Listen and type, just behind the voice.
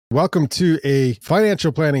Welcome to a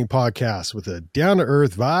financial planning podcast with a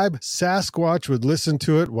down-to-earth vibe. Sasquatch would listen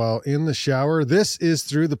to it while in the shower. This is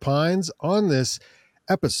Through the Pines. On this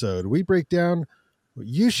episode, we break down what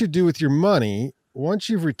you should do with your money once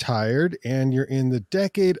you've retired and you're in the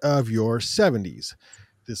decade of your 70s.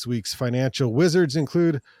 This week's financial wizards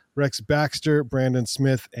include Rex Baxter, Brandon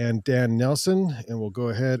Smith, and Dan Nelson, and we'll go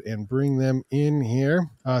ahead and bring them in here.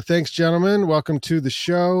 Thanks, gentlemen. Welcome to the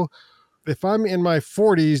show. If I'm in my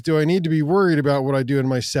 40s, do I need to be worried about what I do in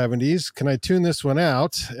my 70s? Can I tune this one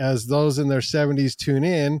out as those in their 70s tune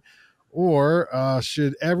in? Or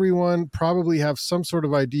should everyone probably have some sort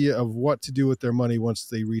of idea of what to do with their money once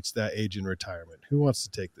they reach that age in retirement? Who wants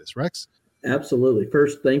to take this? Rex? Absolutely.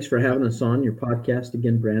 First, thanks for having us on your podcast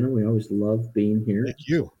again, Brandon. We always love being here. Thank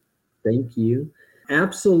you. Thank you.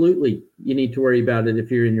 Absolutely. You need to worry about it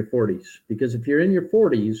if you're in your 40s, because if you're in your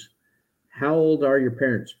 40s, how old are your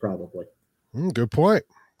parents probably? Good point.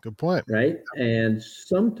 Good point. Right? And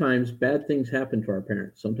sometimes bad things happen to our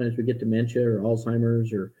parents. Sometimes we get dementia or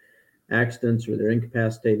Alzheimer's or accidents or they're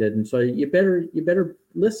incapacitated. And so you better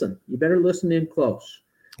listen. You better listen in close.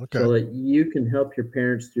 Okay. So that you can help your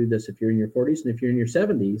parents through this if you're in your 40s. And if you're in your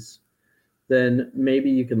 70s, then maybe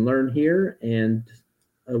you can learn here and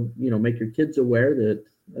make your kids aware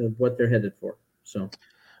of what they're headed for. So,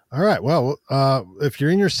 all right. Well, if you're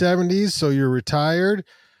in your 70s, so you're retired,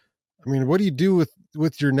 I mean, what do you do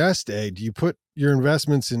with your nest egg? Do you put your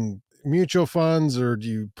investments in mutual funds or do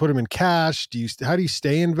you put them in cash? How do you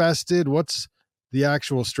stay invested? What's the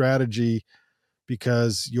actual strategy?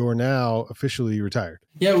 Because you're now officially retired.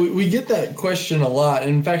 Yeah, we get that question a lot.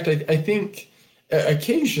 In fact, I think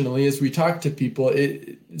occasionally as we talk to people,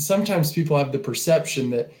 sometimes people have the perception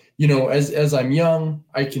that, as I'm young,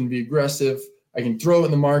 I can be aggressive, I can throw it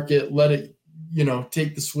in the market, let it,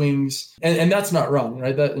 take the swings. And that's not wrong,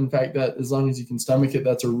 right? That, in fact, that as long as you can stomach it,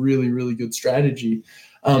 that's a really, really good strategy.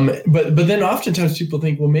 But then oftentimes people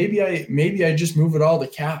think, well, maybe I just move it all to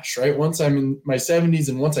cash, right? Once I'm in my 70s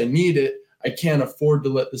and once I need it, I can't afford to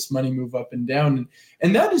let this money move up and down.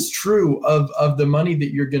 And that is true of the money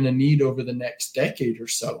that you're going to need over the next decade or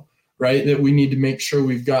so, right? That we need to make sure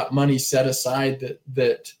we've got money set aside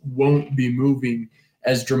that won't be moving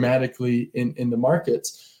as dramatically in the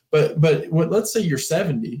markets. But let's say you're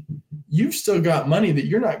 70, you've still got money that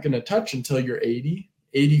you're not going to touch until you're 80,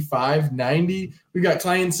 85, 90. We've got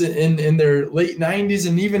clients in their late 90s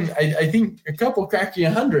and even I think a couple cracking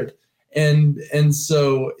 100. And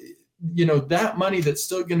so that money that's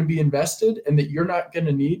still going to be invested and that you're not going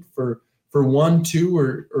to need for 1, 2,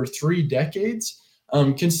 or 3 decades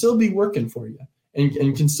can still be working for you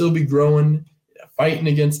and can still be growing, fighting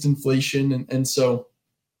against inflation. And so,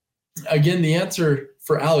 again, the answer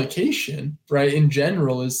for allocation, right, in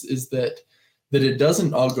general is that it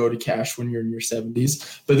doesn't all go to cash when you're in your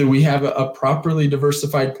 70s, but that we have a properly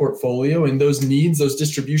diversified portfolio, and those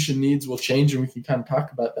distribution needs will change, and we can kind of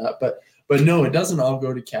talk about that. But no, it doesn't all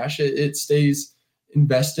go to cash. It stays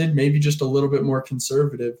invested, maybe just a little bit more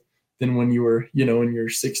conservative than when you were, in your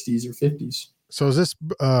 60s or 50s. So is this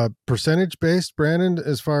percentage based, Brandon,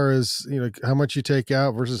 as far as, how much you take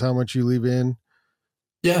out versus how much you leave in?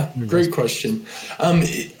 Yeah, great question.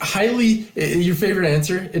 Highly, your favorite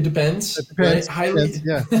answer, it depends. It depends. Right? Highly,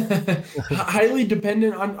 yeah. Highly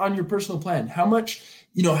dependent on your personal plan. How much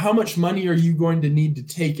money are you going to need to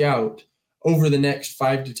take out over the next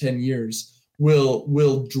 5 to 10 years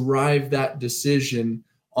will drive that decision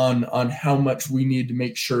on how much we need to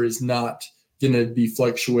make sure is not going to be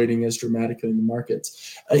fluctuating as dramatically in the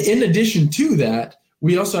markets. In addition to that,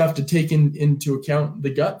 we also have to take into account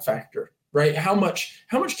the gut factor, right? How much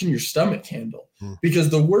can your stomach handle? Because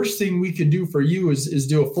the worst thing we could do for you is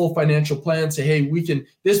do a full financial plan, say, hey,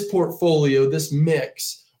 this portfolio, this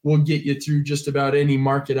mix will get you through just about any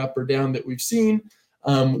market up or down that we've seen.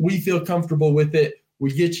 We feel comfortable with it.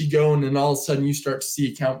 We get you going, and all of a sudden you start to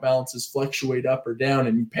see account balances fluctuate up or down,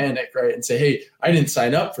 and you panic, right? And say, hey, I didn't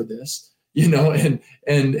sign up for this,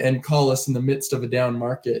 and call us in the midst of a down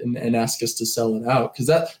market and ask us to sell it out, because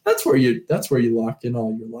that's where you lock in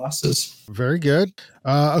all your losses. Very good.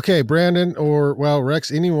 Okay, Brandon, or Rex,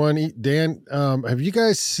 anyone, Dan, have you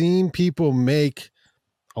guys seen people make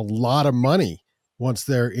a lot of money once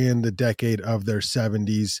they're in the decade of their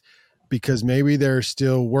 70s? Because maybe they're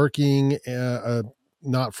still working,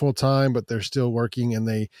 not full time, but they're still working, and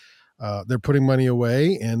they're putting money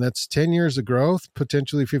away, and that's 10 years of growth,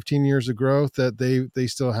 potentially 15 years of growth that they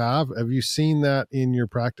still have. Have you seen that in your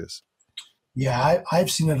practice? Yeah,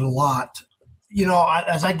 I've seen it a lot.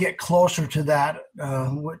 As I get closer to that,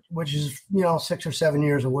 which is 6 or 7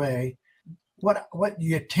 years away, what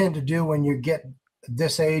you tend to do when you get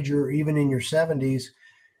this age or even in your 70s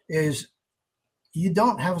is you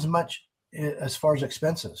don't have as much as far as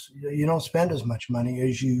expenses. You don't spend as much money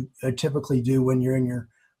as you typically do when you're in your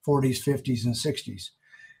 40s, 50s, and 60s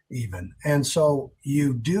even. And so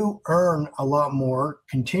you do earn a lot more,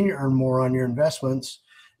 continue to earn more on your investments.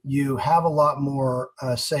 You have a lot more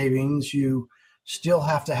savings. You still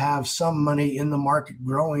have to have some money in the market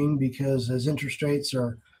growing, because as interest rates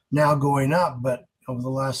are now going up, but over the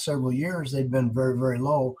last several years, they've been very, very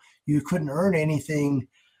low. You couldn't earn anything,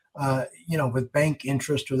 with bank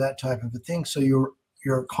interest or that type of a thing. So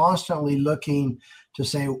you're constantly looking to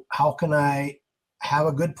say, how can I have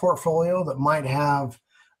a good portfolio that might have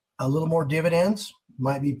a little more dividends,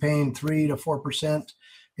 might be paying 3 to 4%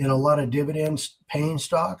 in a lot of dividends paying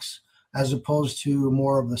stocks, as opposed to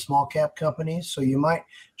more of the small cap companies. So you might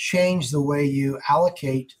change the way you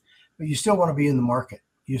allocate, but you still want to be in the market.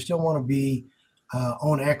 You still want to be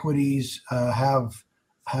own equities, have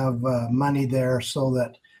money there so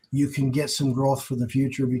that you can get some growth for the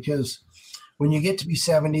future. Because when you get to be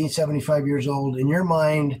 70, 75 years old, in your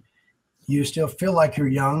mind, you still feel like you're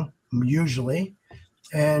young, usually,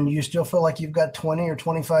 and you still feel like you've got 20 or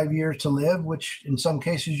 25 years to live, which in some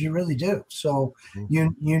cases you really do. So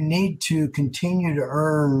you need to continue to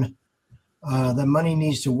earn. The money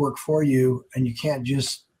needs to work for you, and you can't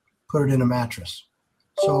just put it in a mattress.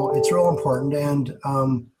 So it's real important,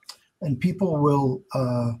 and people will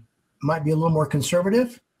might be a little more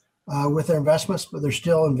conservative with their investments, but they're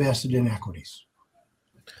still invested in equities.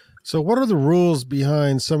 So what are the rules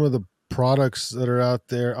behind some of the products that are out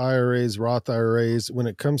there, IRAs, Roth IRAs, when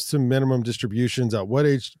it comes to minimum distributions? At what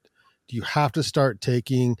age do you have to start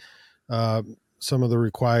taking some of the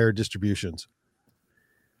required distributions?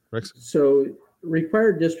 Rex? So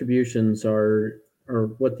required distributions are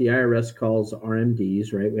what the IRS calls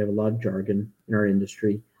RMDs, right? We have a lot of jargon in our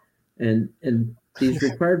industry. And these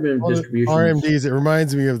required minimum distributions. RMDs, it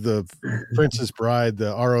reminds me of the Princess Bride,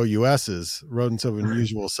 the ROUSs, rodents of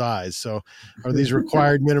unusual size. So are these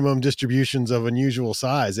required minimum distributions of unusual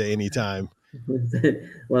size at any time?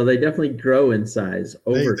 Well, they definitely grow in size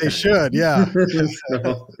over time. They should, yeah.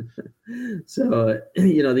 So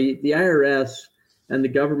the IRS and the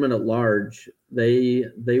government at large, they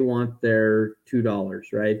want their $2,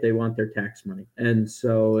 right? They want their tax money. And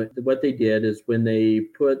so what they did is, when they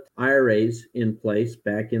put IRAs in place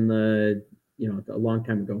back in a long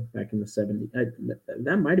time ago, back in the 70s,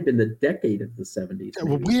 that might have been the decade of the 70s. Yeah,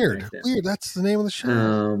 well, weird. That's the name of the show.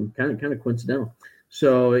 Kind of coincidental.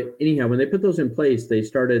 So anyhow, when they put those in place, they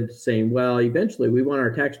started saying, well, eventually we want our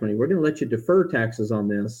tax money. We're going to let you defer taxes on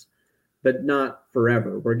this, but not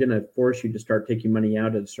forever. We're going to force you to start taking money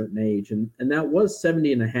out at a certain age. And that was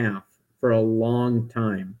 70 and a half for a long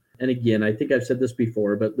time. And again, I think I've said this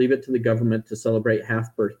before, but leave it to the government to celebrate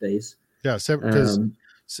half birthdays. Yeah, because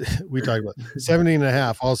we talked about 70 and a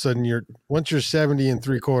half. All of a sudden, once you're 70 and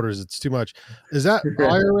 3/4, it's too much. Is that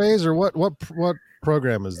IRAs, or what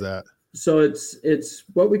program is that? So it's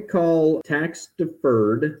what we call tax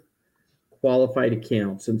deferred qualified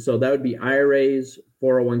accounts. And so that would be IRAs,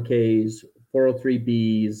 401ks,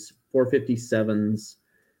 403bs, 457s,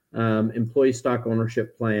 employee stock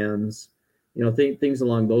ownership plans, things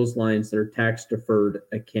along those lines that are tax deferred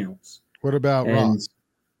accounts. What about Roth?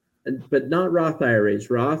 But not Roth IRAs.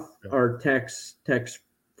 Roth are tax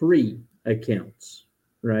free accounts,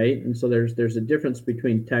 right? And so there's a difference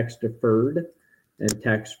between tax deferred and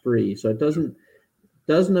tax free. So it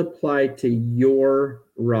doesn't apply to your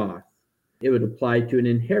Roth. It would apply to an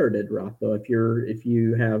inherited Roth, though. If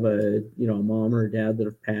you have a mom or a dad that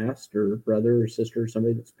have passed, or brother or sister or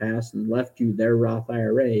somebody that's passed and left you their Roth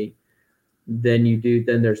IRA, then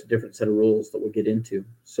there's a different set of rules that we'll get into.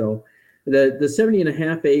 So the 70 and a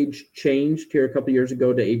half age changed here a couple of years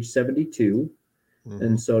ago to age 72. Mm-hmm.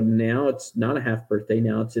 And so now it's not a half birthday.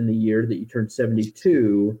 Now it's in the year that you turn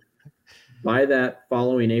 72. By that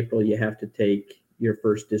following April, you have to take your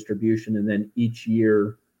first distribution. And then each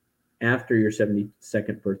year after your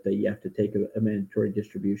 72nd birthday, you have to take a mandatory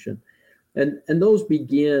distribution. And those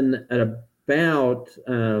begin at about,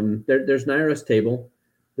 there's an IRS table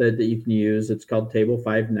that you can use. It's called Table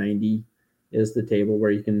 590 is the table where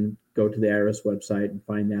you can go to the IRS website and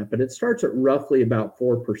find that. But it starts at roughly about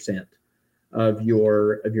 4% of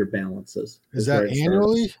your balances. Is that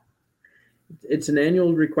annually? It's an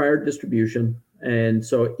annual required distribution. And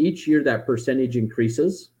so each year that percentage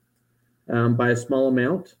increases by a small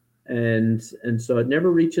amount. And so it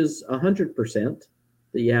never reaches 100%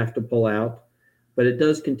 that you have to pull out, but it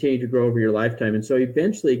does continue to grow over your lifetime. And so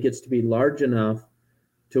eventually it gets to be large enough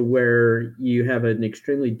to where you have an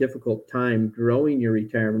extremely difficult time growing your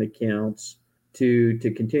retirement accounts to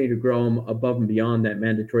continue to grow them above and beyond that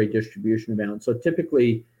mandatory distribution amount. So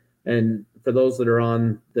typically And for those that are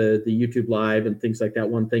on the YouTube live and things like that,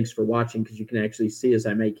 one, thanks for watching, because you can actually see as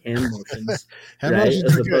I make hand motions, Hand right? motions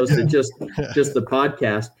As are good, opposed to yeah. just the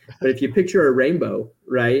podcast. But if you picture a rainbow,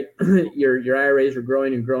 right, your IRAs are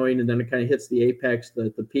growing and growing, and then it kind of hits the apex,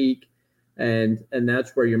 the peak, and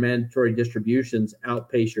that's where your mandatory distributions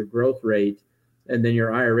outpace your growth rate, and then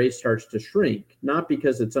your IRA starts to shrink, not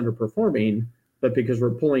because it's underperforming, but because we're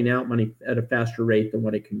pulling out money at a faster rate than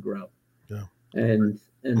what it can grow. Yeah.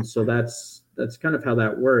 And so that's kind of how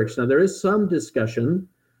that works. Now, there is some discussion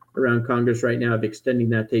around Congress right now of extending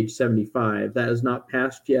that to age 75. That has not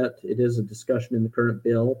passed yet. It is a discussion in the current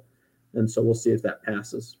bill, and so we'll see if that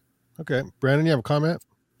passes. Okay. Brandon, you have a comment?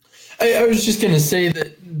 I was just going to say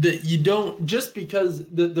that you don't, just because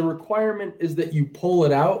the requirement is that you pull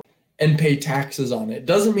it out and pay taxes on it,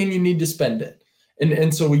 doesn't mean you need to spend it.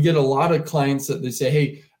 And so we get a lot of clients that they say,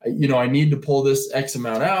 hey, I need to pull this X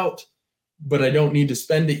amount out, but I don't need to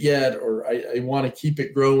spend it yet, or I want to keep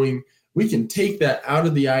it growing. We can take that out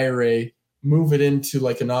of the IRA, move it into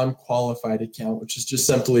like a non-qualified account, which is just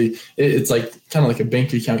simply, it's like kind of like a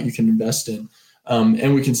bank account you can invest in.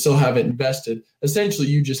 And we can still have it invested. Essentially,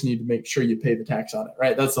 you just need to make sure you pay the tax on it,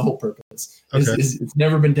 right? That's the whole purpose. Okay. It's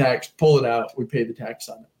never been taxed. Pull it out. We pay the tax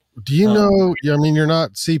on it. Do you know, I mean, you're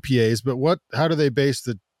not CPAs, but how do they base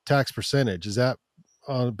the tax percentage? Is that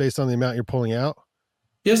based on the amount you're pulling out?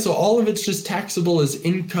 Yeah, so all of it's just taxable as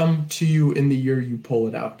income to you in the year you pull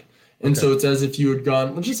it out. And so it's as if you had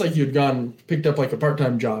gone, just like you had gone, picked up like a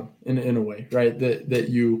part-time job in a way, right? That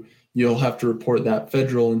you'll have to report that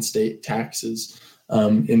federal and state taxes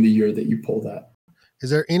in the year that you pull that. Is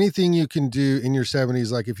there anything you can do in your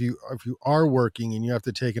 70s, like if you are working and you have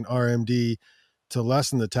to take an RMD to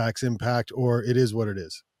lessen the tax impact, or it is what it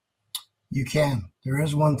is? You can. There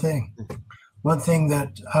is one thing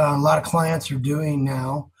that a lot of clients are doing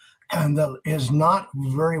now, and that is not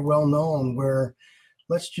very well known, where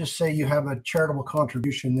let's just say you have a charitable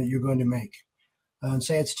contribution that you're going to make, and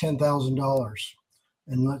say it's $10,000.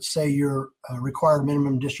 And let's say your required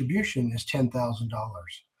minimum distribution is $10,000.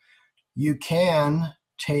 You can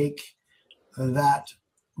take that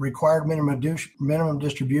required minimum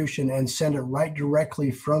distribution and send it right directly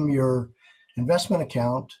from your investment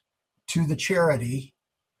account to the charity.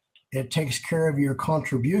 It takes care of your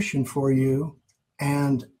contribution for you,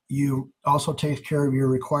 and you also takes care of your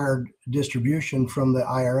required distribution from the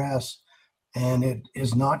IRS, and it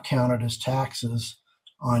is not counted as taxes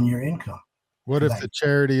on your income. What if the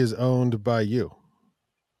charity is owned by you?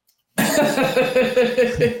 Be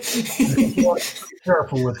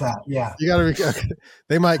careful with that. Yeah. You got to be,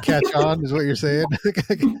 they might catch on, is what you're saying.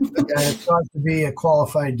 It's got to be a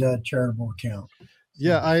qualified charitable account.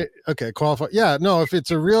 Yeah. Qualified. Yeah. No, if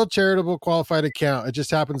it's a real charitable qualified account, it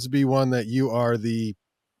just happens to be one that you are the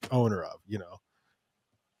owner of,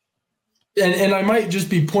 And I might just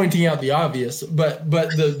be pointing out the obvious, but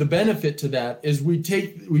the benefit to that is we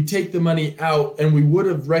take the money out, and we would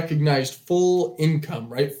have recognized full income,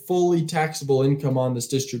 right? Fully taxable income on this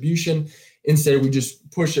distribution. Instead, we just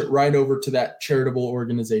push it right over to that charitable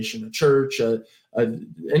organization, a church,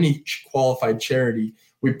 any qualified charity.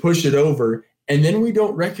 We push it over, and then we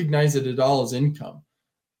don't recognize it at all as income.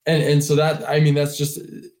 And so that's just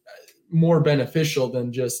more beneficial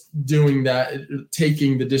than just doing that,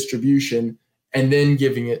 taking the distribution and then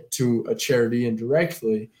giving it to a charity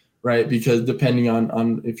indirectly, right? Because depending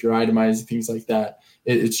on if you're itemizing things like that,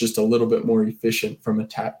 it's just a little bit more efficient from a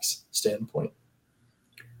tax standpoint.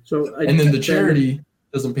 So, and then the charity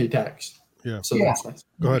doesn't pay tax. Yeah. So that's nice.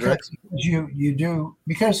 Go ahead, Rex. You do,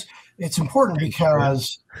 because it's important,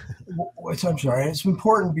 because it's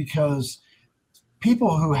important because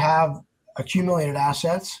people who have accumulated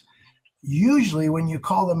assets, usually when you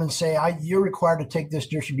call them and say, you're required to take this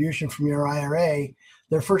distribution from your IRA,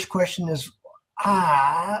 their first question is,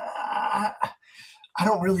 I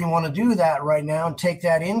don't really want to do that right now and take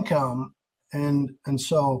that income. And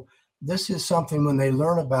so this is something when they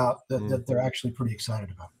learn about that they're actually pretty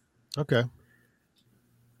excited about. Okay.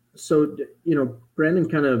 So, Brandon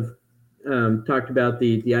kind of talked about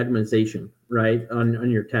the itemization, right,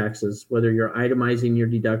 on your taxes, whether you're itemizing your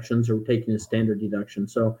deductions or taking a standard deduction.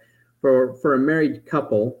 So for a married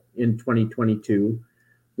couple in 2022,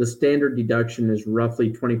 the standard deduction is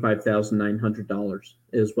roughly $25,900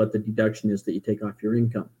 is what the deduction is that you take off your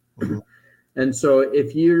income. Mm-hmm. And so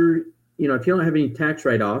if if you don't have any tax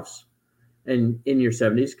write-offs and in your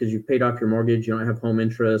 70s, because you've paid off your mortgage, you don't have home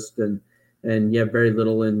interest, and you have very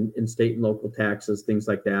little in state and local taxes, things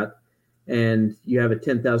like that, and you have a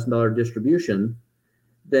 $10,000 distribution,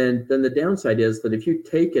 then the downside is that if you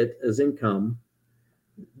take it as income,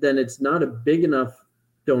 then it's not a big enough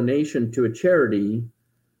donation to a charity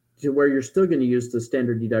to where you're still going to use the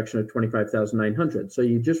standard deduction of $25,900. So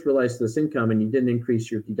you just realized this income and you didn't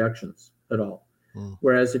increase your deductions at all.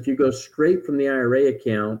 Whereas if you go straight from the IRA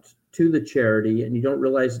account to the charity and you don't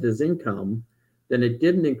realize it as income, then it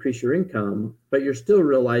didn't increase your income, but you're still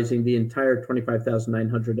realizing the entire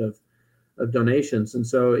 $25,900 of donations. And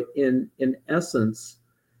so in essence,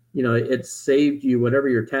 it saved you whatever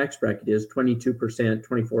your tax bracket is, 22%,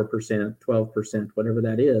 24%, 12%, whatever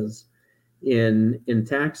that is, in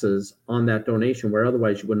taxes on that donation, where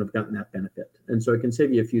otherwise you wouldn't have gotten that benefit. And so it can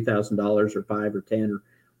save you a few $1,000s or $5 or $10 or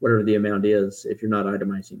whatever the amount is if you're not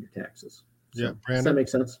itemizing your taxes. So, Yeah, Brandon? Does that make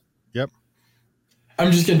sense? Yep.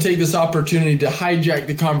 I'm just going to take this opportunity to hijack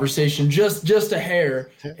the conversation just a hair.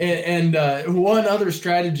 And one other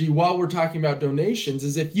strategy while we're talking about donations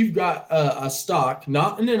is if you've got a stock,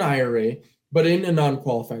 not in an IRA, but in a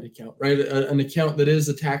non-qualified account, right? An account that is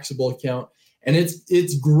a taxable account, and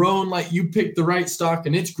it's grown like you picked the right stock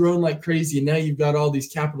and it's grown like crazy. And now you've got all these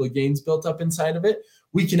capital gains built up inside of it.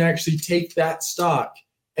 We can actually take that stock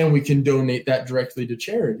and we can donate that directly to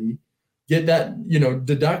charity, get that,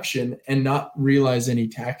 deduction and not realize any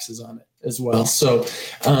taxes on it as well. So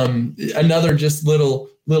another just little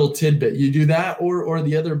tidbit, you do that, or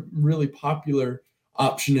the other really popular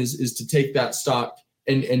option is to take that stock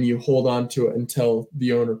and you hold on to it until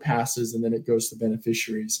the owner passes, and then it goes to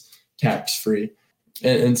beneficiaries tax-free.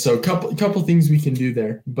 And so a couple things we can do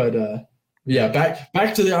there, but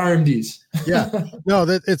back to the RMDs. Yeah, no,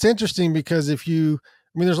 it's interesting because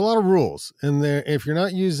there's a lot of rules, and if you're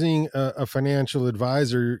not using a financial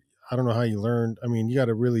advisor, I don't know how you learn. You got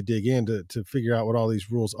to really dig in to figure out what all these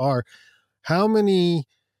rules are. How many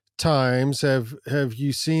times have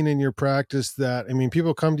you seen in your practice that,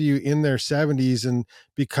 people come to you in their 70s, and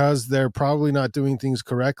because they're probably not doing things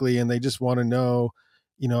correctly, and they just want to know,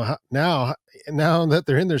 now that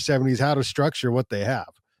they're in their 70s, how to structure what they have?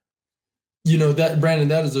 That, Brandon,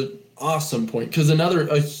 that is an awesome point, because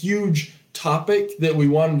a huge topic that we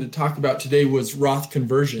wanted to talk about today was Roth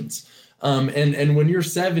conversions. And when you're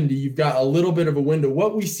 70, you've got a little bit of a window.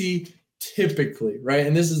 What we see typically, right?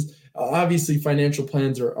 And this is obviously financial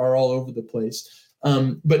plans are all over the place.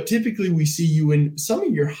 But typically we see you in some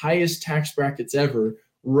of your highest tax brackets ever,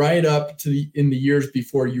 right up to in the years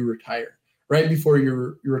before you retire. Right before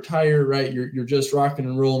you retire, right? You're just rocking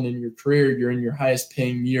and rolling in your career. You're in your highest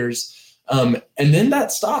paying years. And then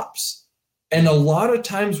that stops. And a lot of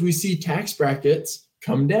times we see tax brackets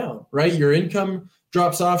come down, right? Your income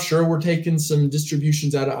drops off. Sure, we're taking some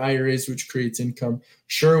distributions out of IRAs, which creates income.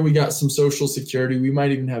 Sure, we got some Social Security. We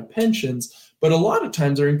might even have pensions, but a lot of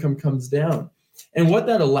times our income comes down. And what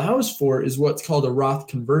that allows for is what's called a Roth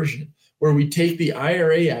conversion, where we take the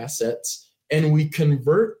IRA assets and we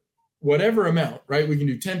convert whatever amount, right? We can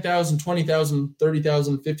do 10,000, 20,000,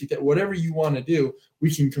 30,000, 50,000, whatever you want to do.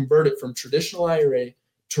 We can convert it from traditional IRA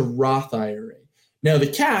to Roth IRA. Now, the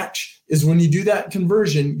catch is when you do that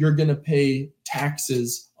conversion, you're going to pay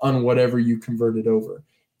taxes on whatever you converted over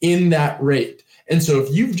in that rate. And so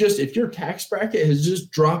if your tax bracket has just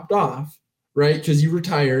dropped off, right, because you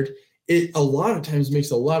retired, it a lot of times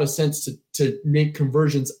makes a lot of sense to make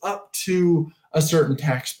conversions up to a certain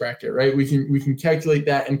tax bracket, right? We can calculate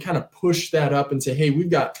that and kind of push that up and say, hey, we've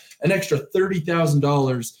got an extra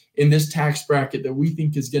 $30,000 in this tax bracket that we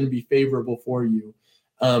think is going to be favorable for you.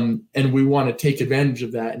 And we want to take advantage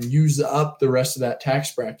of that and use up the rest of that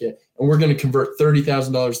tax bracket. And we're going to convert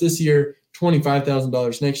 $30,000 this year,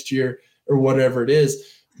 $25,000 next year, or whatever it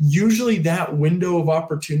is. Usually that window of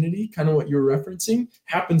opportunity, kind of what you're referencing,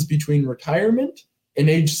 happens between retirement and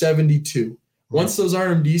age 72. Once those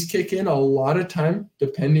RMDs kick in, a lot of time,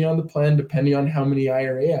 depending on the plan, depending on how many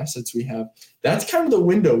IRA assets we have, that's kind of the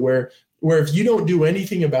window where if you don't do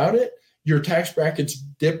anything about it, your tax brackets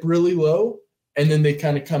dip really low and then they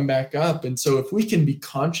kind of come back up. And so if we can be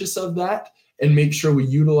conscious of that and make sure we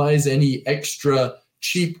utilize any extra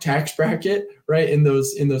cheap tax bracket, right, in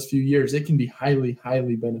those few years, it can be highly,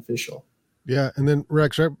 highly beneficial. Yeah. And then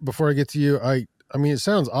Rex, right before I get to you, I mean, it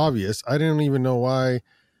sounds obvious. I didn't even know why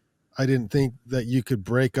I didn't think that you could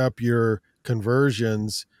break up your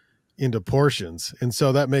conversions into portions. And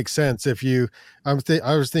so that makes sense. I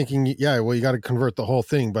was thinking, yeah, well, you got to convert the whole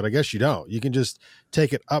thing, but I guess you don't. You can just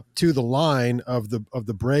take it up to the line of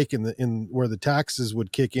the break in where the taxes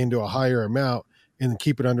would kick into a higher amount and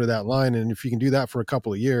keep it under that line. And if you can do that for a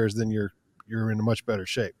couple of years, then you're in a much better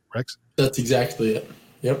shape. Rex? That's exactly it.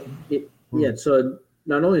 Yep. Yeah. So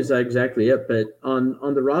not only is that exactly it, but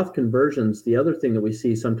on the Roth conversions, the other thing that we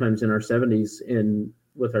see sometimes in our 70s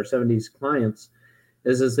with our 70s clients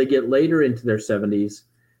is as they get later into their 70s,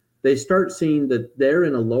 they start seeing that they're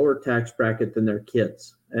in a lower tax bracket than their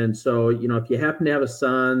kids. And so, if you happen to have a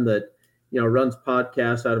son that, runs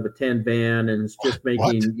podcasts out of a tin van and is just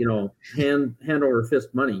making, hand over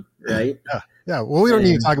fist money, right? Yeah. Well, we don't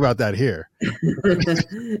need to talk about that here.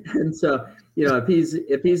 And so,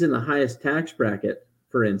 if he's in the highest tax bracket,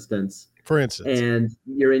 for instance, and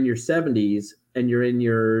you're in your 70s and you're in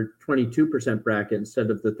your 22% bracket instead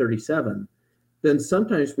of the 37, then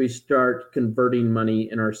sometimes we start converting money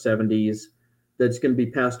in our 70s that's going to be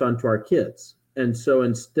passed on to our kids. And so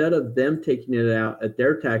instead of them taking it out at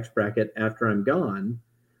their tax bracket after I'm gone,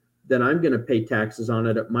 then I'm going to pay taxes on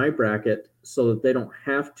it at my bracket so that they don't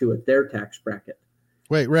have to at their tax bracket.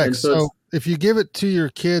 Wait, Rex, so if you give it to your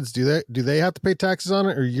kids, do they have to pay taxes on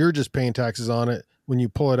it, or you're just paying taxes on it when you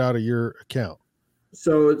pull it out of your account?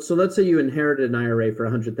 So let's say you inherited an IRA for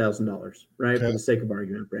 $100,000, right? Okay. For the sake of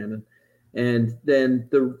argument, Brandon. And then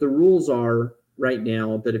the rules are right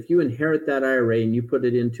now that if you inherit that IRA and you put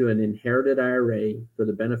it into an inherited IRA for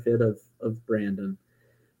the benefit of Brandon,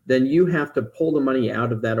 then you have to pull the money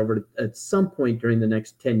out of that over at some point during the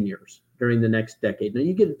next 10 years, during the next decade. Now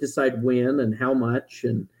you get to decide when and how much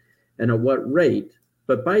and at what rate,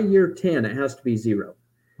 but by year 10, it has to be zero.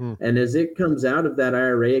 And as it comes out of that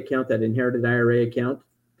IRA account, that inherited IRA account,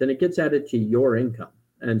 then it gets added to your income.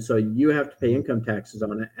 And so you have to pay income taxes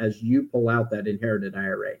on it as you pull out that inherited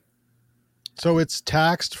IRA. So it's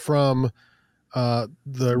taxed from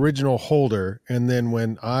the original holder. And then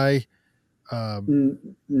when No,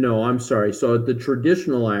 I'm sorry. So the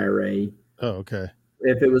traditional IRA. Oh, okay.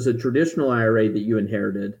 If it was a traditional IRA that you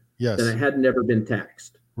inherited, yes, then it had never been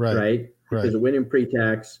taxed. Right? Because it went in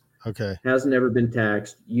pre-tax. Okay. Hasn't ever been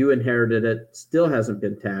taxed. You inherited it, still hasn't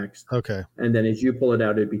been taxed. Okay. And then as you pull it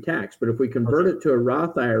out, it'd be taxed. But if we convert it to a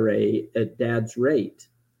Roth IRA at dad's rate,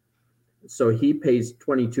 so he pays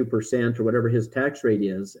 22% or whatever his tax rate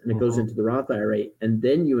is, and it goes into the Roth IRA, and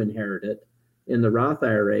then you inherit it in the Roth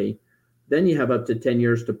IRA, then you have up to 10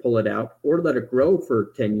 years to pull it out or let it grow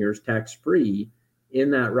for 10 years tax-free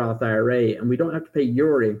in that Roth IRA, and we don't have to pay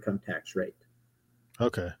your income tax rate.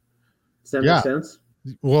 Okay. Does that make sense?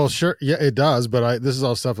 Well, sure. Yeah, it does. But this is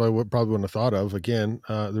all stuff I probably wouldn't have thought of. Again,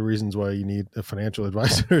 the reasons why you need a financial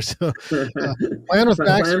advisor. So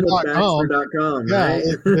planwithbaxter.com. Yeah, right?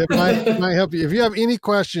 it might help you. If you have any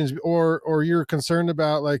questions or you're concerned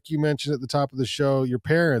about, like you mentioned at the top of the show, your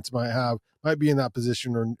parents might be in that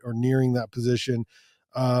position or nearing that position.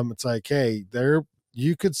 It's like, hey,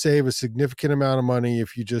 you could save a significant amount of money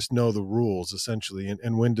if you just know the rules, essentially,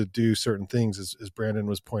 and when to do certain things, as Brandon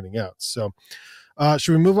was pointing out. So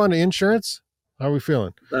should we move on to insurance? How are we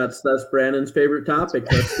feeling? That's Brandon's favorite topic.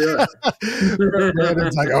 Let's do it.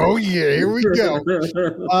 Brandon's like, oh yeah, here we go.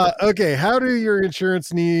 Okay. How do your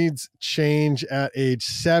insurance needs change at age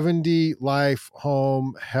 70? Life,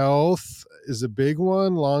 home, health is a big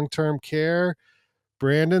one. Long-term care.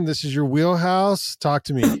 Brandon, this is your wheelhouse. Talk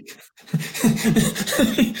to me.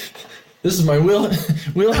 This is my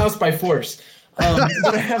wheelhouse by force. But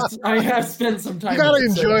I have spent some time. You got to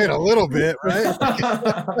enjoy it a little bit, right?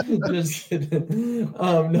 Just kidding.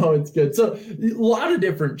 No, it's good. So a lot of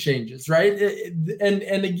different changes, right?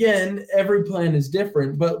 And again, every plan is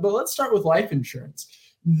different. But let's start with life insurance.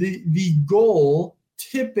 The goal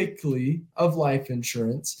typically of life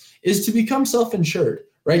insurance is to become self-insured.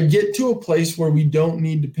 Right? Get to a place where we don't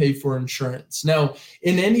need to pay for insurance. Now,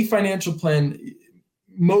 in any financial plan,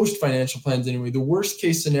 most financial plans anyway, the worst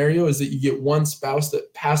case scenario is that you get one spouse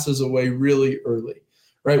that passes away really early,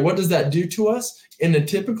 right? What does that do to us? In a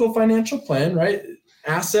typical financial plan, right?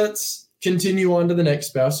 Assets continue on to the next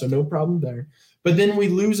spouse, so no problem there. But then we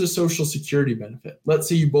lose a Social Security benefit. Let's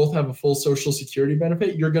say you both have a full Social Security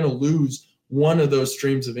benefit, you're going to lose one of those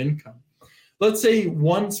streams of income. Let's say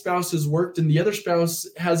one spouse has worked and the other spouse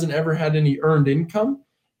hasn't ever had any earned income.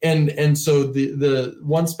 And so the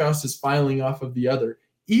one spouse is filing off of the other.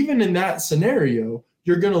 Even in that scenario,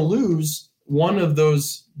 you're going to lose one of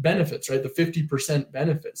those benefits, right? The 50%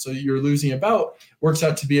 benefit. So you're losing works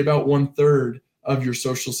out to be about 1/3 of your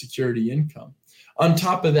Social Security income. On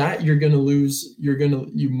top of that, you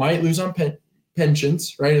might lose on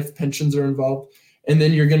pensions, right? If pensions are involved. And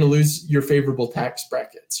then you're going to lose your favorable tax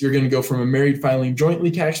brackets. You're going to go from a married filing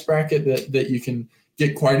jointly tax bracket that you can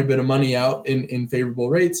get quite a bit of money out in favorable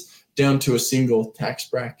rates down to a single tax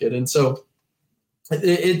bracket. And so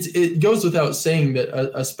it goes without saying that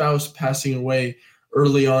a spouse passing away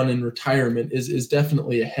early on in retirement is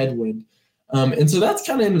definitely a headwind. And so that's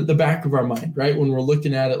kind of in the back of our mind, right? When we're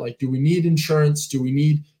looking at it, like, do we need insurance? Do we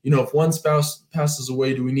need, if one spouse passes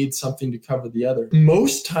away, do we need something to cover the other?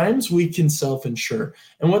 Most times we can self-insure.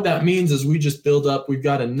 And what that means is we just build up, we've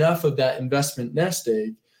got enough of that investment nest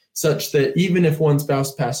egg such that even if one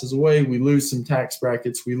spouse passes away, we lose some tax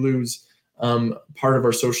brackets, we lose part of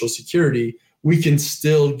our Social Security, we can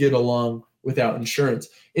still get along without insurance.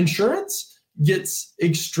 Insurance gets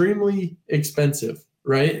extremely expensive,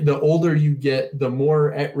 right? The older you get, the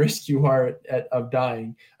more at risk you are of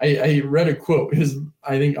dying. I read a quote, is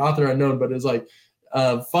I think author unknown, but it's like,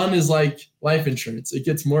 fun is like life insurance. It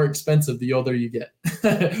gets more expensive the older you get,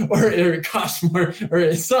 or it costs more,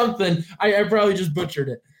 or something. I probably just butchered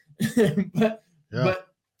it, but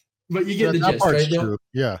you get the gist, right?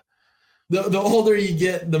 Yeah. The older you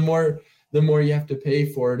get, the more you have to pay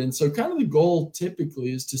for it. And so kind of the goal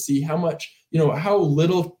typically is to see how much, how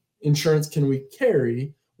little insurance can we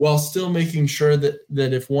carry while still making sure that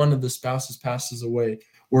if one of the spouses passes away,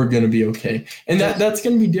 we're going to be okay. And that's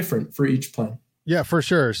going to be different for each plan. Yeah, for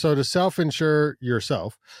sure. So to self-insure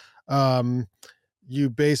yourself, you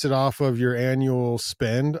base it off of your annual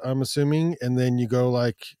spend, I'm assuming, and then you go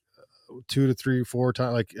like 2 to 3, 4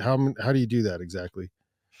 times. Like how do you do that exactly?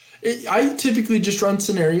 I typically just run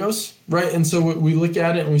scenarios, right? And so we look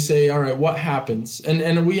at it and we say, all right, what happens?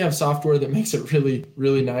 And we have software that makes it really,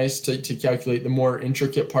 really nice to calculate the more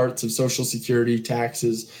intricate parts of Social Security,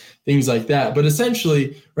 taxes, things like that. But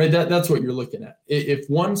essentially, right, that's what you're looking at. If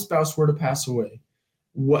one spouse were to pass away,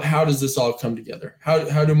 how does this all come together?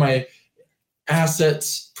 How do my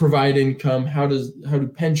assets provide income? How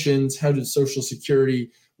do pensions? How does Social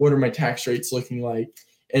Security? What are my tax rates looking like?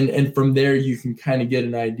 And from there, you can kind of get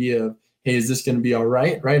an idea of, hey, is this going to be all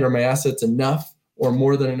right? Right? Are my assets enough or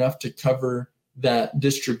more than enough to cover that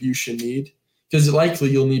distribution need? Because likely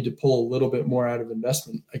you'll need to pull a little bit more out of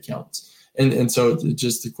investment accounts. And so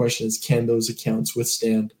just the question is, can those accounts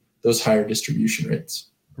withstand those higher distribution rates?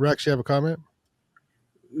 Rex, you have a comment?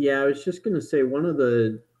 Yeah, I was just going to say one of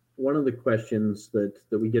the questions that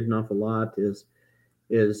we get an awful lot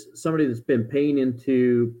is somebody that's been paying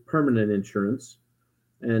into permanent insurance.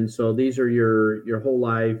 And so these are your whole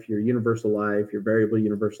life, your universal life, your variable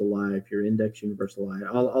universal life, your index universal life,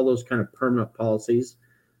 all those kind of permanent policies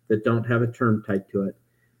that don't have a term tied to it.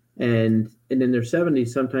 And in their 70s,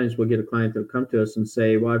 sometimes we'll get a client that'll come to us and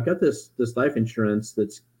say, well, I've got this life insurance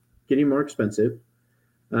that's getting more expensive,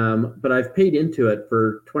 but I've paid into it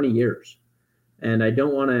for 20 years. And I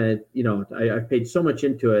don't want to, I've paid so much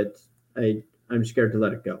into it, I'm scared to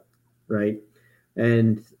let it go, right?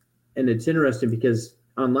 And it's interesting because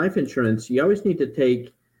on life insurance, you always need to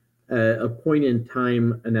take a point in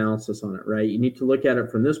time analysis on it, right? You need to look at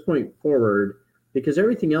it from this point forward because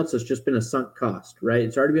everything else has just been a sunk cost, right?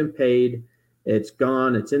 It's already been paid. It's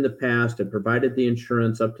gone. It's in the past. It provided the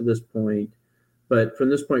insurance up to this point. But from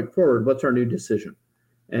this point forward, what's our new decision?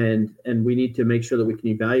 And we need to make sure that we can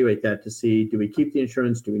evaluate that to see, do we keep the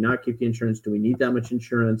insurance? Do we not keep the insurance? Do we need that much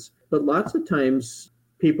insurance? But lots of times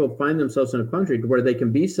people find themselves in a quandary where they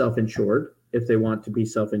can be self-insured if they want to be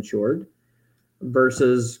self-insured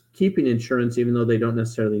versus keeping insurance even though they don't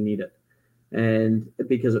necessarily need it. And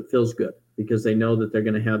because it feels good, because they know that they're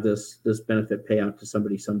going to have this benefit payout to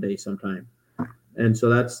somebody someday, sometime. And so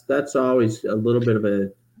that's always a little bit of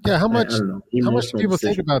a, how much do people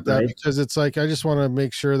think about that? Right? Because it's like, I just want to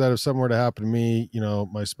make sure that if something were to happen to me,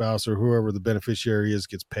 my spouse or whoever the beneficiary is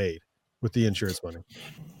gets paid with the insurance money.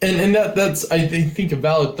 And that's, I think, a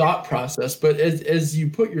valid thought process. But as you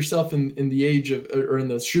put yourself in the age of, or in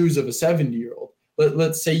the shoes of a 70-year-old,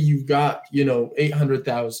 let's say you've got,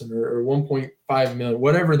 800,000 or 1.5 million,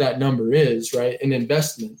 whatever that number is, right, in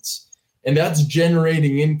investments, and that's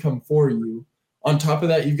generating income for you. On top of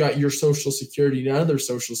that, you've got your Social Security and other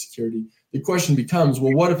Social Security. The question becomes,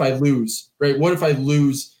 well, what if I lose, right? What if I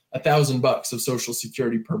lose $1,000 of Social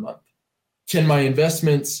Security per month? Can my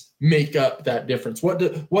investments make up that difference? What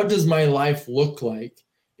does my life look like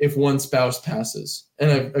if one spouse passes and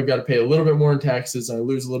I've got to pay a little bit more in taxes and I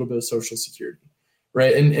lose a little bit of Social Security,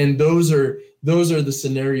 right? And those are the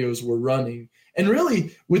scenarios we're running. And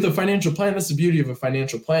really, with a financial plan, that's the beauty of a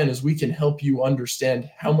financial plan, is we can help you understand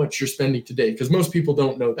how much you're spending today, because most people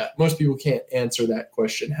don't know that. Most people can't answer that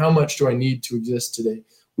question. How much do I need to exist today?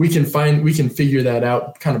 We can figure that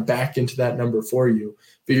out, kind of back into that number for you,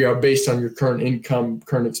 figure out based on your current income,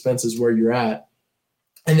 current expenses, where you're at,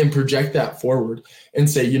 and then project that forward and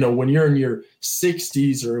say, when you're in your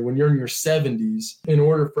 60s or when you're in your 70s, in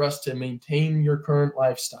order for us to maintain your current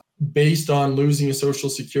lifestyle based on losing a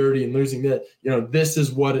Social Security and losing that, this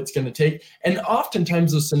is what it's going to take. And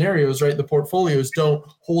oftentimes those scenarios, right, the portfolios don't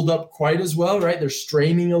hold up quite as well, right? They're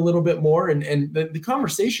straining a little bit more. And the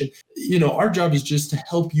conversation, our job is just to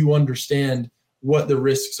help you understand what the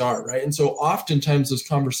risks are, right? And so oftentimes those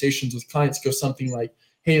conversations with clients go something like,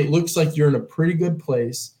 hey, it looks like you're in a pretty good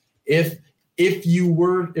place. If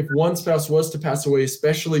if one spouse was to pass away,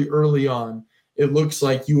 especially early on, it looks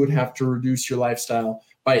like you would have to reduce your lifestyle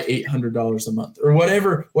by $800 a month or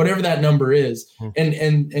whatever that number is.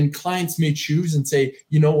 And clients may choose and say,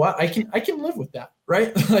 you know what, I can live with that,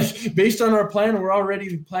 right? Like based on our plan, we're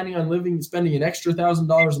already planning on spending an extra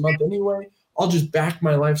 $1,000 a month anyway. I'll just back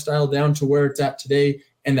my lifestyle down to where it's at today,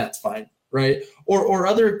 and that's fine, right? Or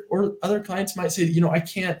other clients might say, you know, I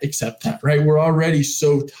can't accept that, right? We're already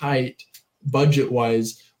so tight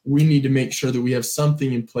budget-wise. We need to make sure that we have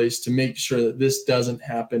something in place to make sure that this doesn't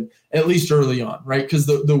happen, at least early on, right? Because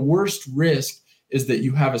the worst risk is that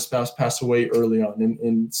you have a spouse pass away early on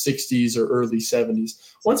in 60s or early 70s.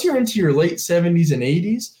 Once you're into your late 70s and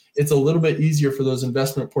 80s, it's a little bit easier for those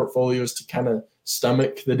investment portfolios to kind of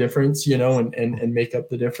stomach the difference, you know, and make up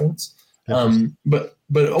the difference. But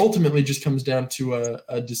ultimately just comes down to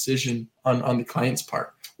a decision on the client's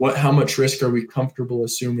part. How much risk are we comfortable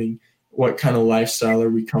assuming? What kind of lifestyle are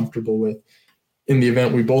we comfortable with in the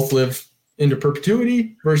event we both live into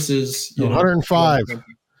perpetuity versus 105.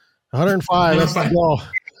 105. That's the goal.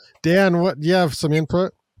 Dan, do you have some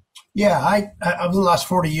input? Yeah, I over the last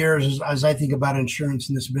 40 years, as I think about insurance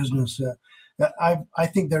in this business, I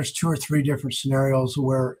think there's 2 or 3 different scenarios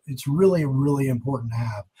where it's really, really important to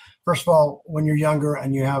have. First of all, when you're younger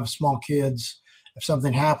and you have small kids, if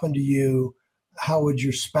something happened to you, how would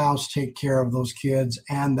your spouse take care of those kids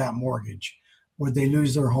and that mortgage? Would they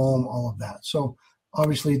lose their home? All of that. So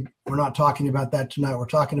obviously, we're not talking about that tonight. We're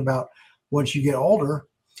talking about once you get older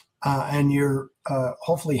and you're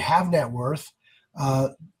hopefully have net worth.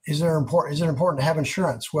 Is it important to have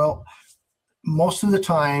insurance? Well, most of the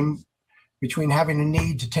time, between having a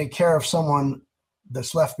need to take care of someone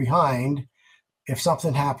that's left behind, if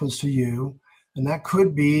something happens to you, and that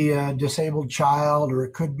could be a disabled child, or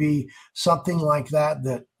it could be something like that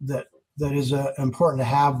is important to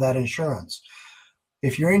have that insurance.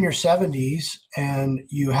 If you're in your 70s and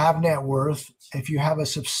you have net worth, if you have a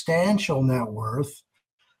substantial net worth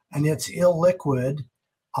and it's illiquid,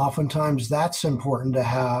 oftentimes that's important to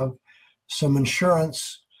have some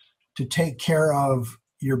insurance to take care of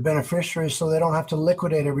your beneficiaries so they don't have to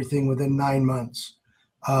liquidate everything within 9 months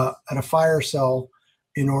at a fire sale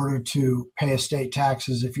in order to pay estate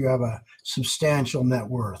taxes if you have a substantial net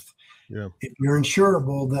worth. Yeah. If you're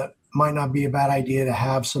insurable, that might not be a bad idea to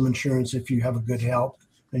have some insurance if you have a good health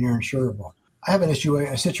and you're insurable. I have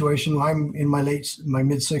a situation where I'm in my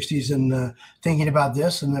mid-60s and thinking about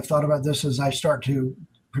this, and I've thought about this as I start to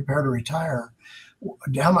prepare to retire.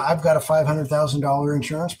 I've got a $500,000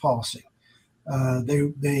 insurance policy.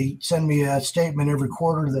 They send me a statement every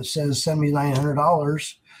quarter that says send me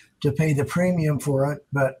 $900 to pay the premium for it.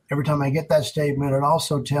 But every time I get that statement, it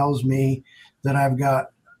also tells me that I've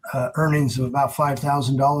got earnings of about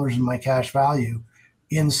 $5,000 in my cash value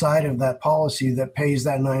inside of that policy that pays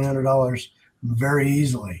that $900 very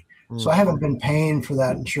easily. Mm-hmm. So I haven't been paying for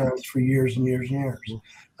that insurance for years and years and years. Mm-hmm.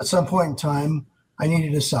 At some point in time, I need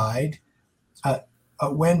to decide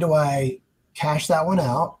when do I cash that one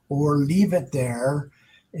out or leave it there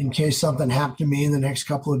in case something happened to me in the next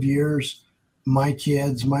couple of years. My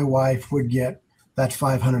kids, my wife would get that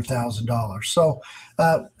 $500,000. So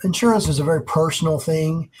insurance is a very personal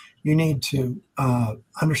thing. You need to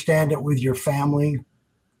understand it with your family.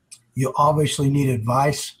 You obviously need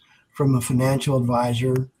advice from a financial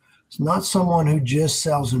advisor. It's not someone who just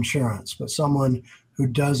sells insurance, but someone who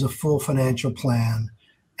does a full financial plan.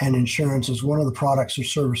 And insurance is one of the products or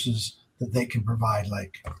services that they can provide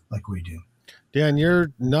like we do. Dan,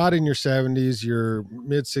 you're not in your 70s, you're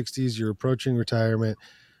mid-60s, you're approaching retirement,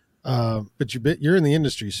 but you're in the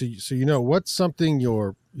industry, so you know what's something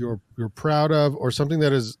you're proud of, or something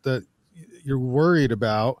that you're worried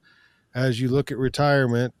about as you look at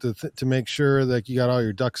retirement to make sure that you got all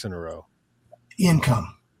your ducks in a row.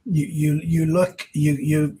 Income. You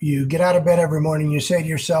get out of bed every morning. You say to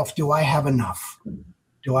yourself, "Do I have enough?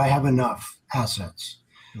 Do I have enough assets?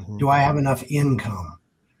 Mm-hmm. Do I have enough income?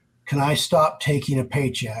 Can I stop taking a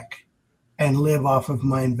paycheck and live off of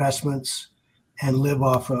my investments and live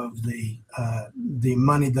off of the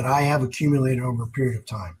money that I have accumulated over a period of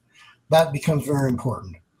time?" That becomes very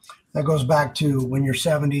important. That goes back to when you're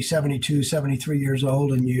 70, 72, 73 years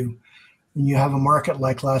old and you have a market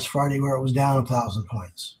like last Friday where it was down 1,000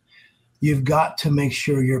 points. You've got to make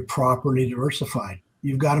sure you're properly diversified.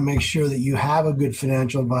 You've got to make sure that you have a good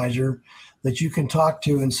financial advisor that you can talk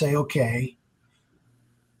to and say, okay,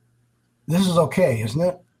 this is okay, isn't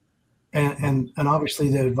it? And obviously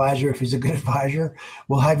the advisor, if he's a good advisor,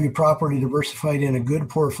 will have you properly diversified in a good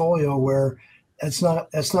portfolio where it's not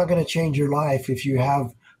going to change your life if you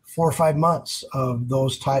have 4 or 5 months of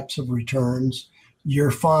those types of returns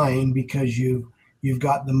you're fine because you've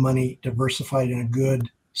got the money diversified in a good,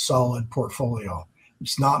 solid portfolio.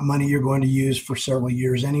 It's not money you're going to use for several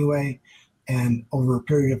years anyway. And over a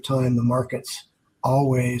period of time, the markets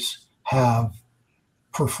always have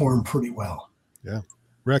performed pretty well. Yeah.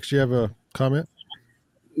 Rex, you have a comment?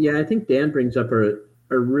 Yeah, I think Dan brings up a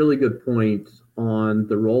really good point on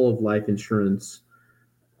the role of life insurance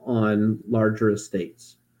on larger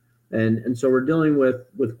estates. And so we're dealing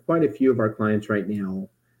with quite a few of our clients right now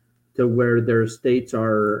to where their estates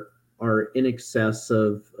are in excess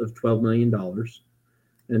of $12 million.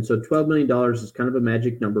 And so $12 million is kind of a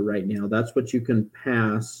magic number right now. That's what you can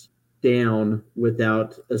pass down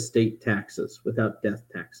without estate taxes, without death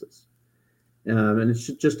taxes. And it's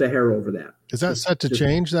just a hair over that. Is that set to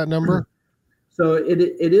change, that number? So it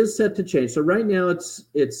is set to change. So right now it's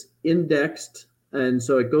indexed, and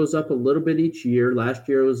so it goes up a little bit each year. Last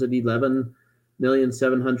year it was at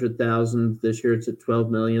 11,700,000. This year it's at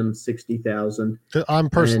 12,060,000. I'm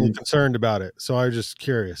personally concerned about it, so I was just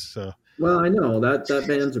curious. So. Well, I know that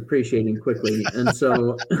band's appreciating quickly, and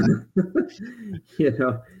so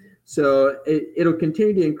so it'll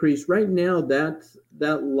continue to increase. Right now, that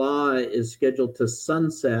law is scheduled to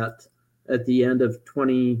sunset at the end of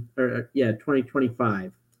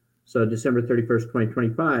 2025. So December 31st,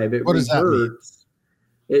 2025. What does that mean?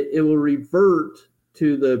 It will revert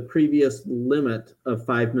to the previous limit of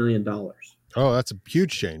 $5 million. Oh, that's a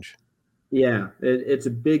huge change. Yeah, it's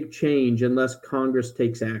a big change unless Congress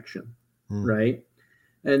takes action, right?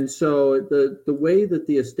 And so the way that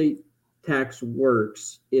the estate tax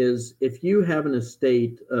works is if you have an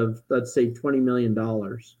estate of, let's say, $20 million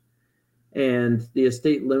and the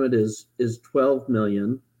estate limit is $12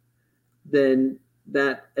 million, then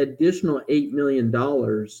that additional $8 million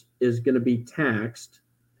is going to be taxed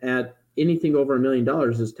at anything over $1 million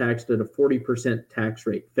is taxed at a 40% tax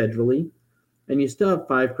rate federally. And you still have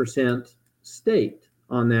 5% state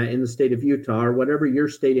on that in the state of Utah or whatever your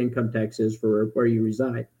state income tax is for where you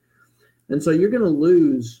reside. And so you're going to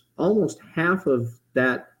lose almost half of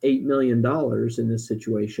that $8 million in this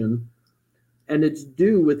situation, and it's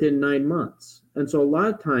due within 9 months. And so a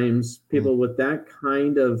lot of times people with that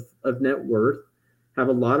kind of net worth have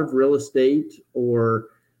a lot of real estate or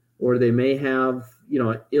they may have,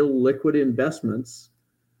 illiquid investments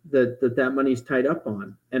that money's tied up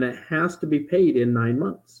on, and it has to be paid in 9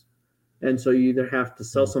 months. And so you either have to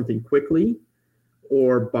sell something quickly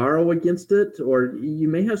or borrow against it, or you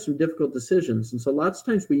may have some difficult decisions. And so lots of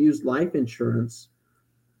times we use life insurance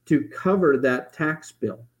to cover that tax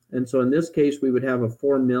bill. And so in this case, we would have a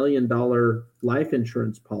 $4 million life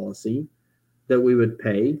insurance policy that we would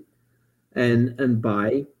pay and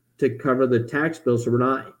buy to cover the tax bill. So we're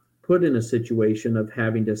not put in a situation of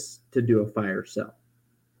having to do a fire sale.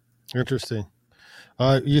 Interesting.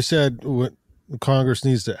 You said Congress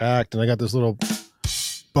needs to act, and I got this little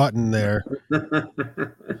button there.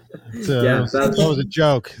 So Yeah, that was a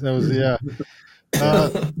joke. That was, yeah.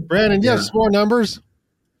 Brandon, you have some more numbers?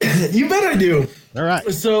 You bet I do. All right.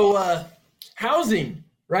 So housing,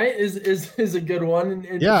 right, is a good one.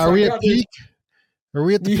 And yeah, are we at peak? Are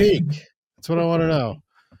we at the peak? That's what I want to know.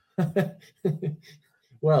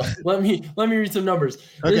 Well, let me read some numbers.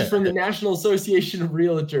 Okay. This is from the National Association of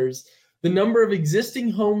Realtors. The number of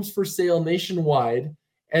existing homes for sale nationwide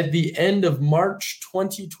at the end of March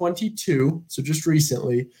 2022, so just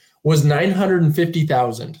recently, was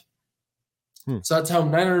 950,000. So that's how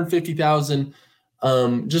 950,000,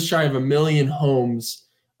 just shy of 1 million homes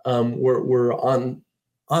were on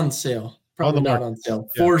sale. Probably not on sale,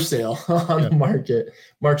 for sale on the market,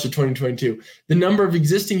 March of 2022. The number of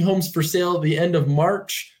existing homes for sale at the end of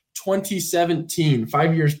March 2017,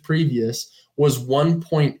 5 years previous, was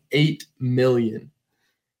 1.8 million.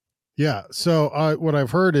 Yeah. So what I've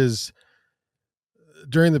heard is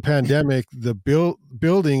during the pandemic, the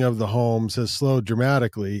building of the homes has slowed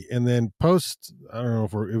dramatically. And then I don't know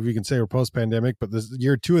if we can say we're post-pandemic, but this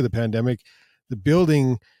year 2 of the pandemic, the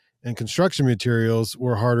building and construction materials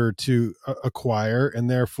were harder to acquire, and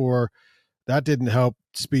therefore that didn't help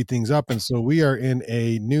speed things up. And so we are in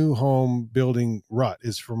a new home building rut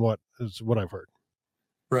is what I've heard.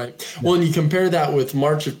 Right. Well, and you compare that with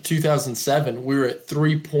March of 2007, we were at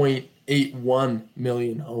 3.81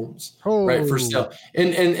 million homes, right, for sale.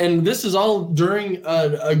 And this is all during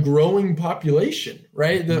a growing population,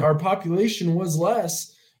 right? Our population was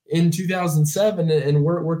less in 2007, and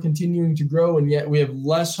we're continuing to grow, and yet we have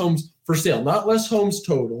less homes for sale. Not less homes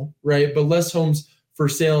total, right, but less homes for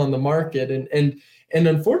sale in the market. And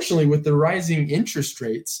unfortunately, with the rising interest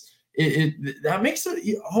rates, that makes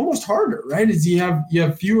it almost harder, right? As you have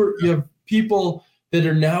people that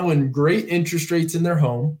are now in great interest rates in their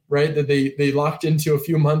home, right? That they locked into a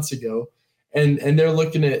few months ago. And they're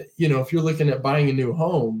looking at, if you're looking at buying a new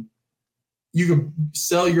home, you could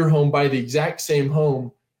sell your home, buy the exact same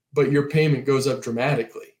home, but your payment goes up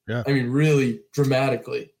dramatically. Yeah. I mean, really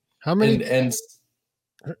dramatically. How many, and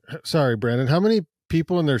sorry, Brandon, how many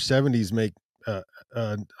people in their 70s make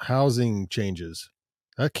housing changes?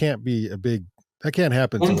 That can't be that can't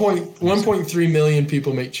happen. 1.3 million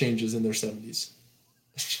people make changes in their 70s.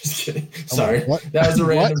 Just kidding. Sorry. That was a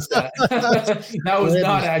random stat. That was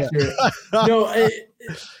not accurate.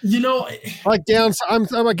 No, like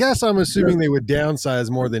I guess I'm assuming they would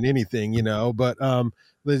downsize more than anything, but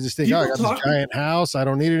they just think, I got this giant house, I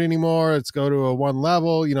don't need it anymore. Let's go to a one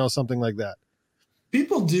level, something like that.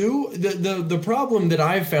 People do. The problem that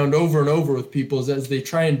I've found over and over with people is as they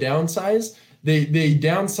try and downsize, they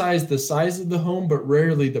downsize the size of the home, but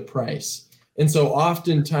rarely the price. And so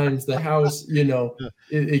oftentimes the house,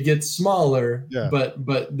 it gets smaller,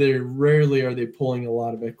 but they rarely are they pulling a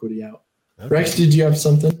lot of equity out. Okay. Rex, did you have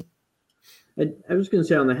something? I was going to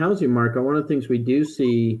say on the housing market, one of the things we do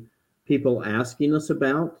see people asking us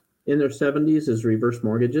about in their 70s is reverse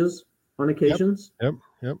mortgages on occasions. Yep.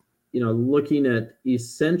 Looking at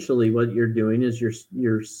essentially what you're doing is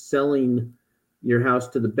you're selling your house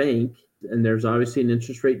to the bank, and there's obviously an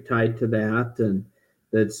interest rate tied to that, and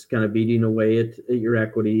that's kind of beating away at your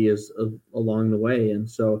equity along the way. And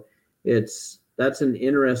so that's an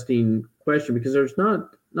interesting question, because there's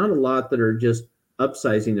not a lot that are just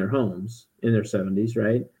upsizing their homes in their 70s,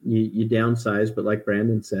 right? You downsize, but like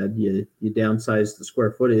Brandon said, you downsize the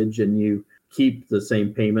square footage and you keep the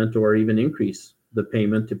same payment or even increase the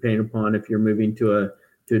payment depending upon if you're moving to a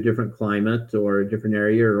different climate or a different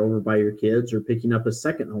area or over by your kids or picking up a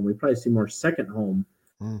second home. We probably see more second home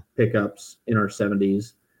pickups in our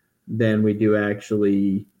 70s than we do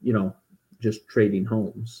actually, just trading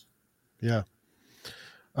homes. Yeah.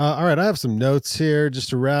 All right. I have some notes here just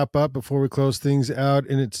to wrap up before we close things out.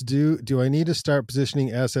 And it's do I need to start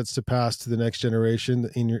positioning assets to pass to the next generation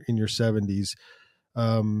in your 70s?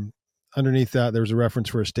 Underneath that, there was a reference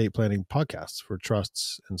for estate planning podcasts for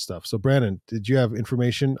trusts and stuff. So Brandon, did you have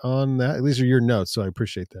information on that? These are your notes, so I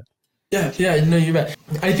appreciate that. Yeah, no, you bet.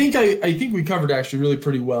 I think we covered actually really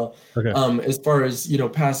pretty well. Okay. As far as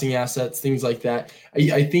passing assets, things like that.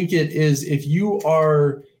 I think it is, if you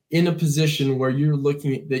are in a position where you're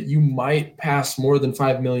looking at that you might pass more than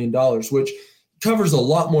 $5 million, which covers a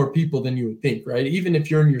lot more people than you would think, right? Even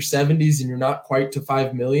if you're in your 70s and you're not quite to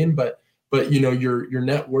 5 million, but your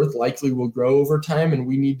net worth likely will grow over time, and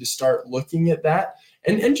we need to start looking at that.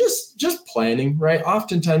 And just planning, right?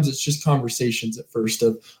 Oftentimes it's just conversations at first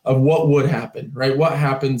of what would happen, right? What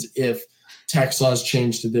happens if tax laws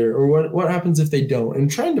change to there, or what happens if they don't? And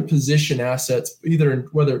trying to position assets,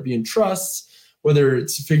 whether it be in trusts, whether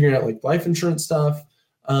it's figuring out like life insurance stuff,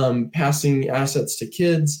 passing assets to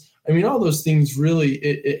kids. I mean, all those things really,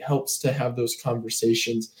 it helps to have those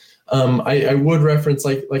conversations. I would reference,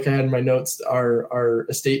 like I had in my notes, our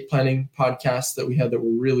estate planning podcasts that we had that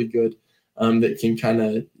were really good. That can kind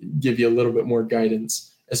of give you a little bit more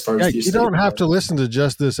guidance as far as you don't have to listen to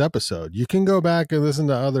just this episode. You can go back and listen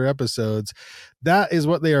to other episodes. That is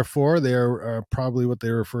what they are for. They are probably what they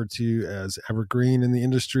refer to as evergreen in the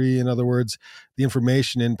industry. In other words, the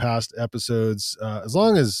information in past episodes, as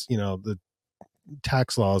long as the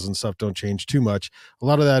tax laws and stuff don't change too much, a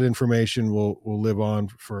lot of that information will live on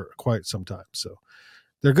for quite some time. So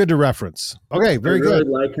they're good to reference. Okay, very good. I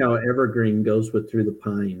really like how evergreen goes with Through the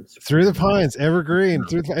Pines. Through the Pines, evergreen.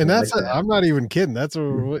 And that's I'm not even kidding. That's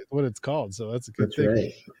what it's called. So that's a good thing.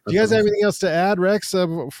 Right. Do you guys have anything else to add, Rex,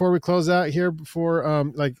 before we close out here? Before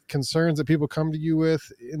like concerns that people come to you with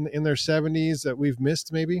in their 70s that we've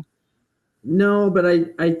missed, maybe? No, but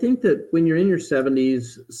I think that when you're in your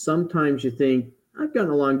 70s, sometimes you think, I've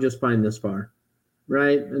gotten along just fine this far,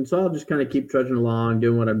 right? And so I'll just kind of keep trudging along,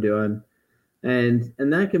 doing what I'm doing. And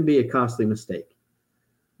that can be a costly mistake,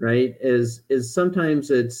 right? Is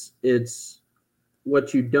sometimes it's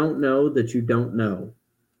what you don't know that you don't know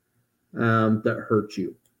that hurts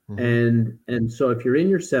you. Mm-hmm. And so if you're in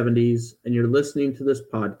your 70s and you're listening to this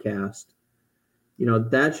podcast,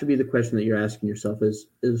 that should be the question that you're asking yourself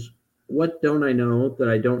is what don't I know that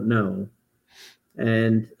I don't know?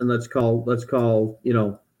 And let's call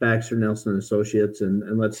Baxter, Nelson and Associates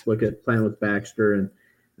and let's look at Plan with Baxter and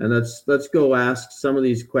let's go ask some of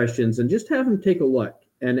these questions and just have them take a look.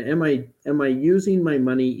 And am I using my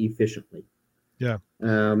money efficiently? Yeah.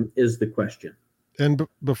 Is the question. And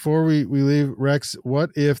before we leave, Rex, what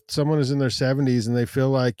if someone is in their 70s and they feel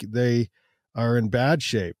like they are in bad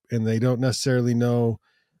shape and they don't necessarily know,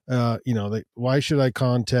 why should I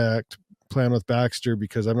contact plan with Baxter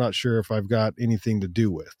because I'm not sure if I've got anything to do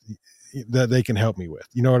with that they can help me with.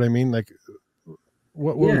 You know what I mean? Like,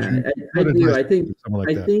 what would you, I do. I think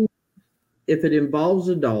that? If it involves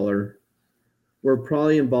a dollar, we're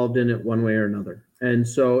probably involved in it one way or another. And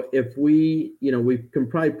so if we can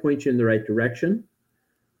probably point you in the right direction.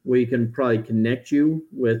 We can probably connect you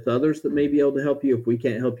with others that may be able to help you if we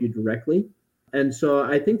can't help you directly. And so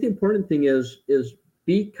I think the important thing is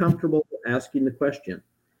be comfortable asking the question.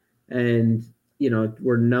 And,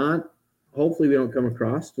 hopefully we don't come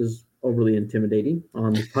across as overly intimidating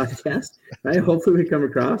on the podcast, right? Hopefully we come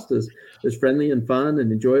across as friendly and fun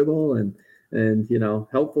and enjoyable and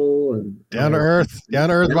helpful and down to earth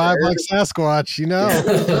vibe like Sasquatch,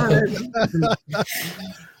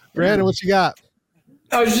 Brandon, what you got?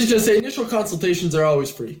 I was just going to say, initial consultations are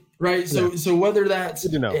always free, right? So whether that's,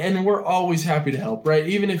 and we're always happy to help, right?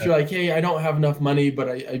 Even if you're like, hey, I don't have enough money, but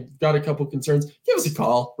I've got a couple concerns, give us a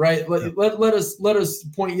call, right? Let us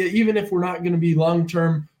point you, even if we're not going to be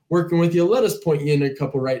long-term working with you, let us point you in a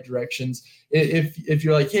couple right directions. If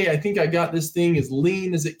you're like, hey, I think I got this thing as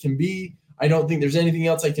lean as it can be, I don't think there's anything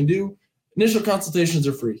else I can do, initial consultations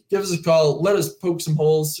are free. Give us a call, let us poke some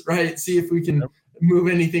holes, right? See if we can move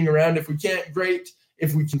anything around. If we can't, great.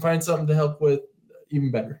 If we can find something to help with, even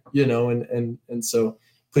better, and so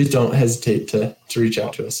please don't hesitate to reach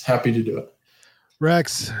out to us. Happy to do it.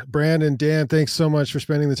 Rex, Brandon, Dan, thanks so much for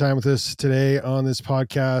spending the time with us today on this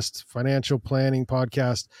podcast, Financial Planning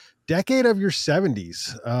Podcast, Decade of Your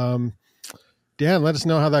 70s. Dan, let us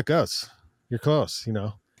know how that goes. You're close,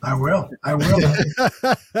 I will.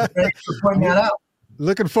 Thanks for pointing that out.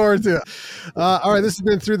 Looking forward to it. All right, this has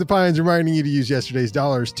been Through the Pines, reminding you to use yesterday's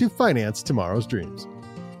dollars to finance tomorrow's dreams.